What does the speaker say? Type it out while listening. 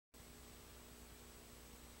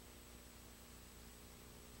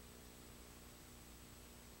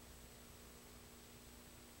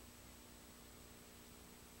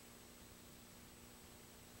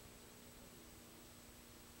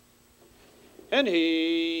And here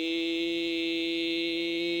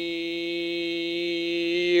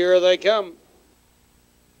they come.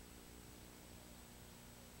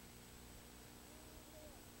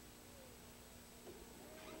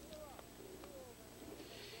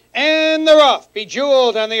 And they're off.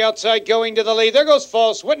 Bejeweled on the outside going to the lead. There goes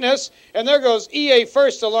False Witness. And there goes EA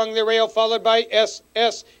First along the rail, followed by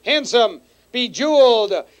SS Handsome.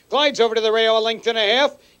 Bejeweled glides over to the rail a length and a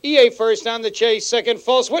half. EA First on the chase, second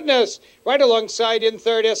False Witness. Right alongside in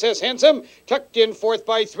third, SS Handsome. Tucked in fourth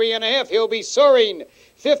by 3.5. He'll be soaring.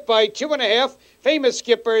 Fifth by 2.5. Famous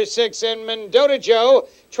Skipper 6 and Mendota Joe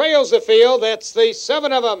trails the field. That's the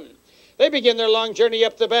 7 of them. They begin their long journey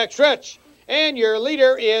up the back stretch. And your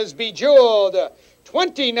leader is Bejeweled.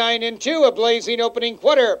 29-2, a blazing opening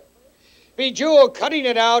quarter. Bejeweled cutting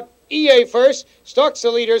it out. EA First stalks the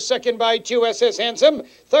leader, second by 2, SS Handsome.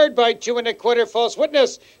 Third by 2.25, False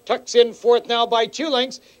Witness. Tucks in fourth now by 2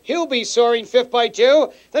 lengths. He'll be soaring fifth by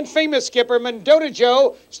 2. Then Famous Skipper Mendota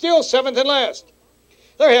Joe, still seventh and last.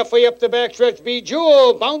 They're halfway up the backstretch.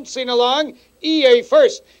 Bejeweled bouncing along. EA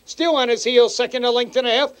First still on his heels, second a length and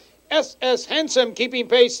a half. SS Handsome keeping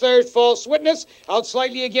pace third, False Witness out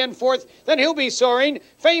slightly again fourth, then he'll be soaring.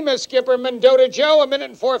 Famous Skipper Mendota Joe, 1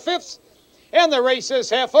 minute and 4/5. And the race is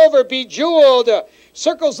half over. Bejeweled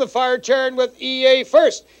circles the far turn with EA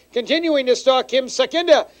First, continuing to stalk him second.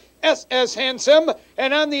 SS Handsome,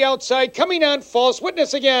 and on the outside coming on False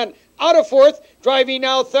Witness again, out of fourth, driving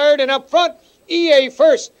now third, and up front EA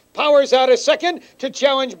First powers out a second to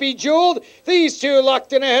challenge Bejeweled. These two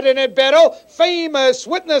locked in a head-to-head battle. Famous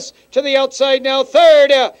Witness to the outside now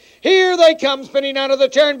third. Here they come spinning out of the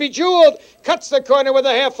turn. Bejeweled cuts the corner with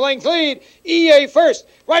a half-length lead. EA First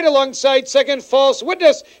right alongside second, False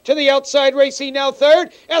Witness to the outside racing now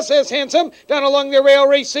third. SS Handsome down along the rail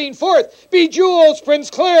racing fourth. Bejeweled sprints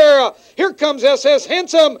clear. Here comes SS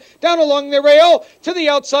Handsome down along the rail to the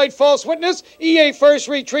outside, False Witness. EA First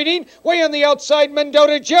retreating way on the outside,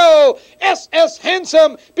 Mendota Joe. SS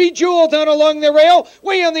Handsome, Bejeweled down along the rail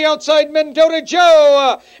way on the outside, Mendota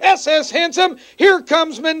Joe. SS Handsome, here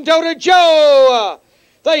comes Mendota Joe.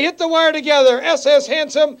 They hit the wire together. SS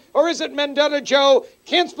Handsome, or is it Mendota Joe?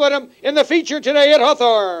 Can't split them in the feature today at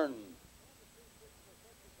Hawthorne.